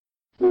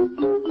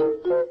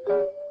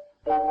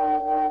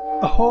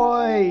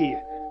Ahoy!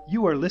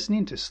 You are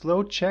listening to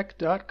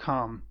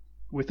slowcheck.com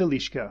with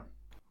Eliška.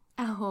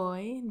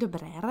 Ahoj,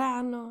 dobré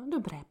ráno,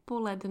 dobré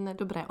poledne,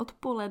 dobré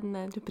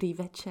odpoledne, dobrý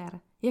večer.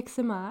 Jak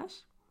se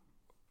máš?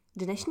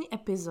 Dnešní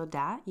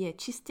epizoda je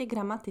čistě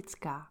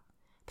gramatická,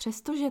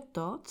 přestože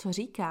to, co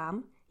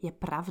říkám, je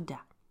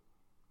pravda.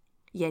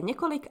 Je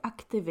několik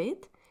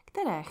aktivit,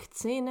 které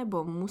chci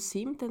nebo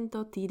musím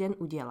tento týden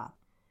udělat,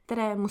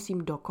 které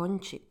musím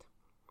dokončit.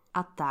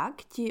 A tak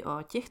ti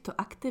o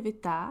těchto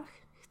aktivitách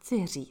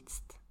chci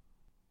říct.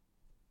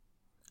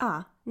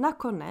 A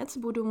nakonec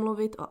budu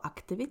mluvit o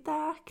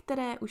aktivitách,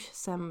 které už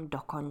jsem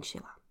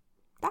dokončila.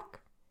 Tak,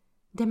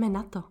 jdeme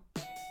na to.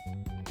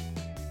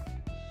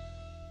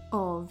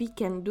 O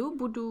víkendu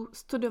budu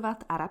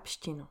studovat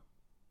arabštinu.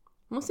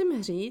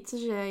 Musím říct,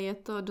 že je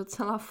to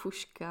docela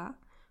fuška,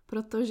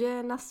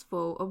 protože na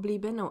svou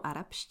oblíbenou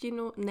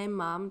arabštinu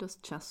nemám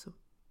dost času.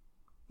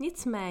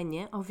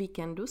 Nicméně o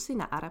víkendu si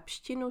na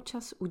arabštinu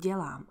čas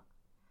udělám.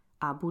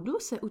 A budu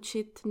se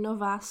učit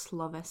nová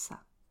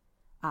slovesa.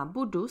 A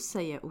budu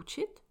se je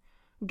učit,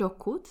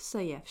 dokud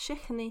se je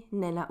všechny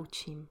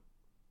nenaučím.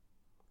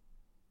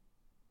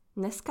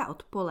 Dneska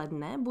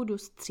odpoledne budu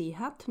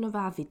stříhat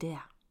nová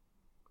videa.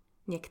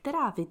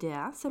 Některá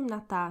videa jsem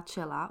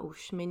natáčela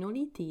už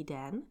minulý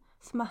týden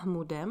s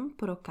Mahmudem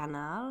pro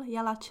kanál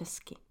Yalla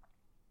Česky.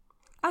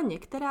 A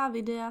některá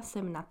videa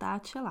jsem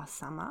natáčela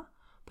sama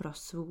pro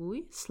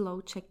svůj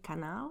Slowcheck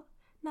kanál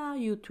na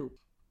YouTube.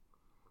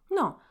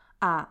 No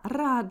a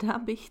ráda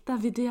bych ta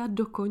videa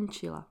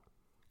dokončila.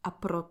 A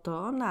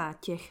proto na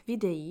těch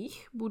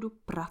videích budu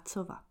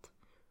pracovat.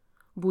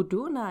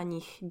 Budu na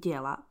nich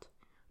dělat,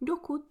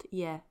 dokud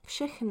je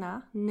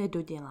všechna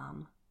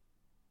nedodělám.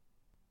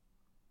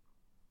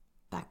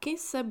 Taky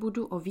se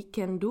budu o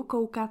víkendu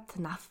koukat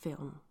na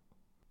film.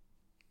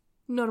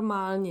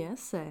 Normálně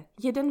se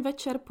jeden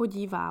večer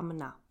podívám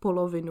na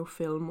polovinu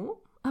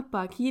filmu a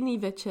pak jiný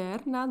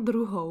večer na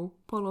druhou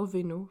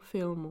polovinu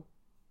filmu.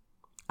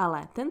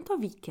 Ale tento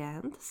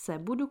víkend se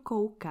budu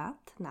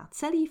koukat na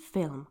celý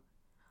film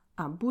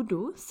a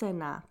budu se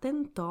na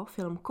tento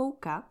film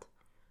koukat,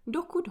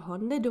 dokud ho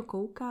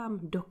nedokoukám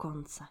do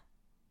konce.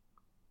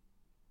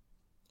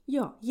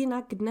 Jo,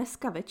 jinak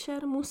dneska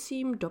večer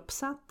musím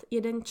dopsat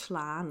jeden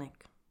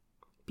článek.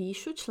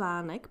 Píšu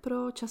článek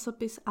pro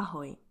časopis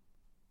Ahoj.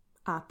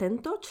 A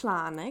tento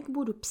článek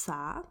budu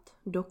psát,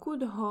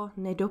 dokud ho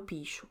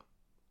nedopíšu.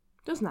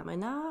 To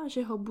znamená,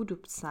 že ho budu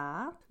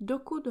psát,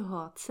 dokud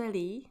ho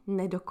celý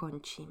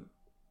nedokončím.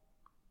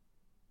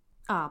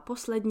 A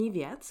poslední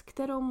věc,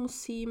 kterou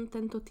musím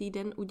tento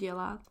týden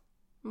udělat,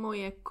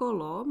 moje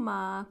kolo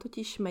má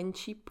totiž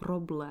menší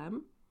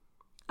problém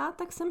a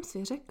tak jsem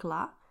si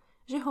řekla,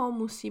 že ho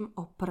musím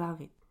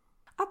opravit.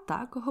 A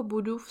tak ho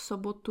budu v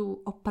sobotu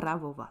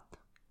opravovat.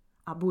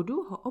 A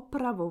budu ho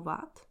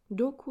opravovat,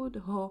 dokud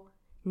ho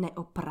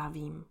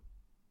neopravím.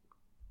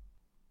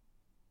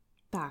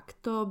 Tak,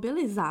 to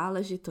byly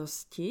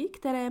záležitosti,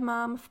 které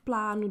mám v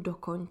plánu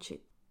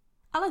dokončit.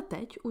 Ale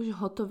teď už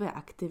hotové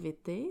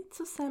aktivity,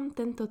 co jsem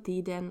tento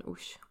týden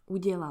už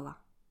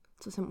udělala,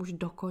 co jsem už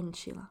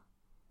dokončila.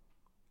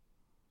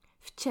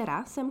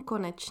 Včera jsem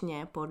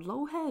konečně po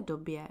dlouhé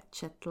době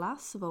četla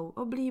svou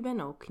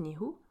oblíbenou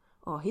knihu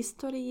o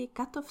historii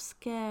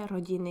katovské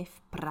rodiny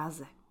v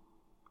Praze.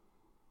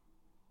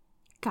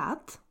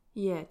 Kat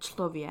je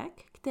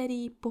člověk,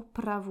 který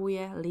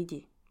popravuje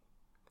lidi.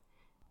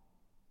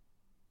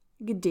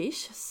 Když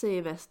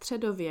si ve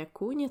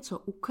středověku něco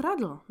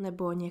ukradl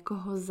nebo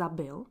někoho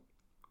zabil,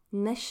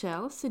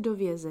 nešel si do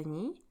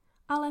vězení,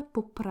 ale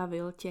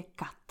popravil tě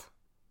kat.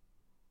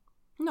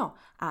 No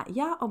a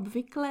já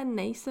obvykle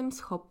nejsem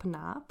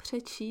schopná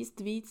přečíst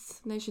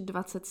víc než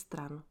 20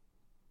 stran.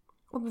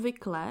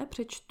 Obvykle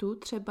přečtu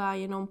třeba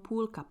jenom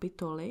půl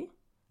kapitoly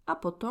a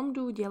potom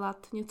jdu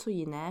dělat něco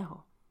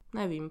jiného.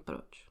 Nevím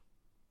proč.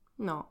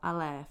 No,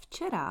 ale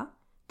včera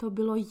to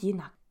bylo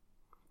jinak,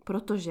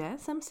 protože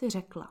jsem si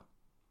řekla,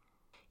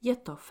 je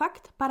to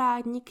fakt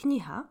parádní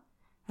kniha,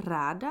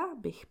 ráda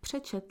bych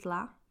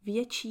přečetla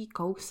větší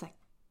kousek.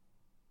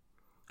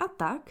 A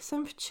tak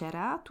jsem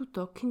včera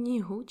tuto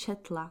knihu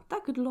četla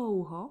tak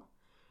dlouho,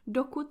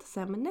 dokud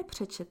jsem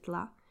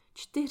nepřečetla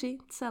 4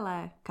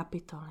 celé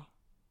kapitoly.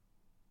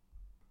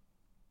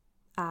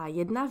 A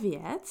jedna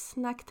věc,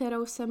 na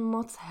kterou jsem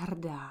moc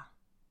hrdá.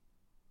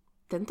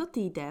 Tento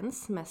týden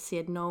jsme s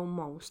jednou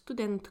mou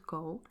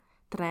studentkou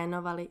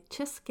trénovali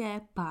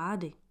české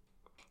pády.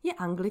 Je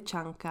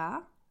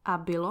Angličanka a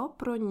bylo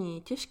pro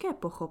ní těžké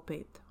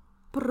pochopit,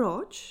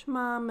 proč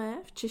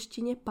máme v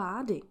češtině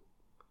pády.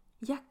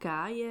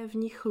 Jaká je v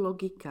nich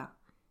logika,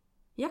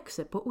 jak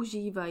se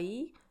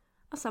používají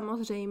a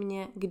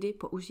samozřejmě, kdy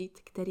použít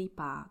který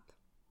pád.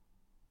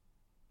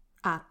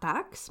 A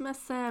tak jsme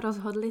se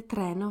rozhodli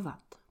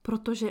trénovat,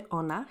 protože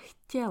ona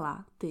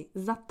chtěla ty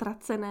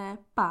zatracené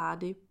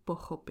pády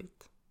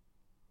pochopit.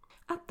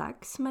 A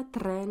tak jsme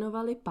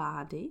trénovali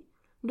pády,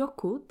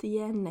 dokud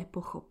je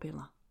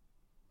nepochopila.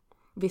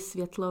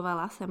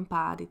 Vysvětlovala jsem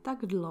pády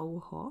tak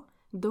dlouho,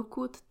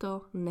 dokud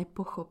to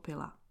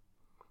nepochopila.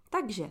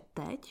 Takže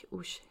teď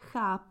už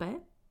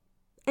chápe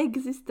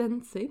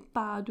existenci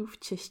pádu v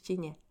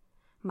češtině.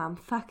 Mám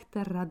fakt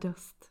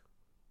radost.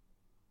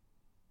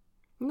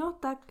 No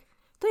tak,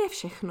 to je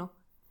všechno.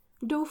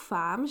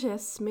 Doufám, že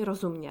jsi mi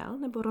rozuměl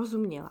nebo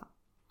rozuměla.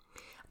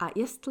 A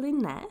jestli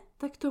ne,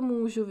 tak to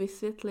můžu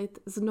vysvětlit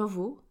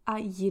znovu a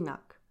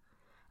jinak.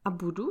 A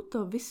budu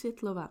to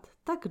vysvětlovat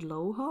tak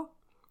dlouho,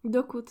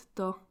 dokud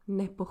to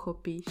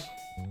nepochopíš.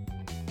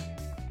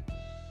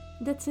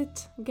 That's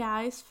it,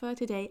 guys, for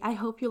today. I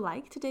hope you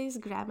liked today's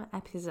grammar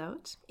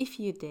episode. If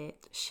you did,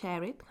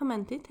 share it,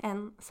 comment it,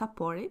 and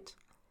support it.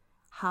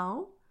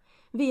 How?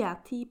 Via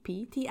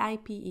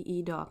tipe.com,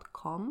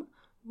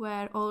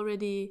 where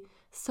already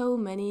so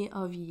many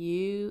of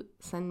you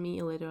send me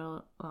a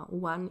little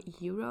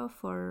 €1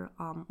 for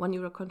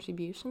 €1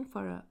 contribution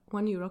for a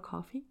 €1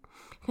 coffee.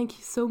 Thank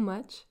you so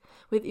much.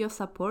 With your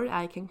support,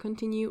 I can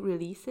continue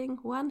releasing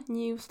one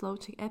new Slow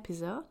Czech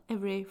episode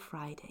every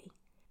Friday.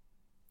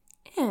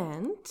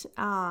 And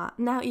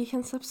now you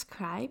can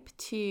subscribe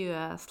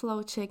to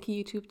Slow Czech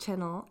YouTube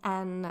channel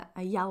and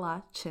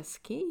Yalla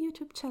Česky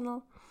YouTube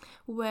channel,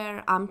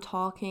 where I'm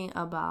talking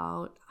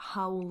about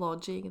how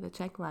logic the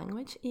Czech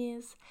language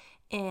is,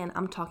 and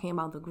I'm talking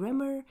about the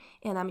grammar,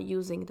 and I'm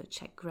using the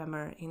Czech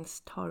grammar in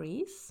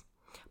stories.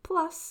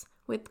 Plus,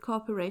 with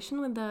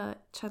cooperation with the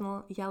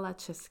channel Yalla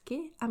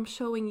Česky, I'm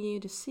showing you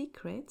the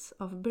secrets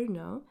of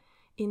Brno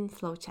in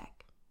Slow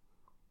Czech.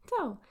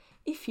 So,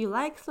 if you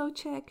like Slow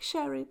Czech,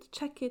 share it,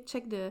 check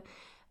the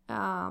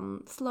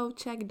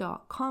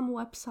slowczech.com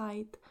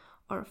website,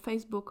 or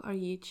Facebook, or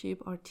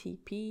YouTube, or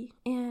TP,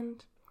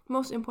 and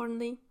most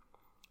importantly,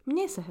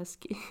 měj se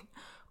hezky,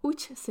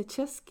 uč se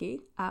česky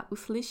a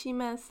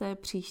uslyšíme se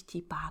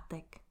příští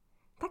pátek.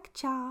 Tak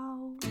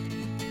čau!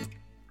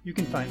 You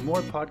can find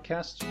more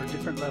podcasts for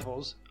different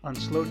levels on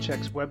Slow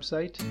Czech's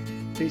website,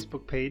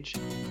 Facebook page,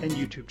 and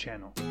YouTube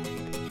channel.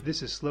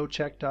 This is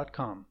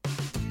slowczech.com.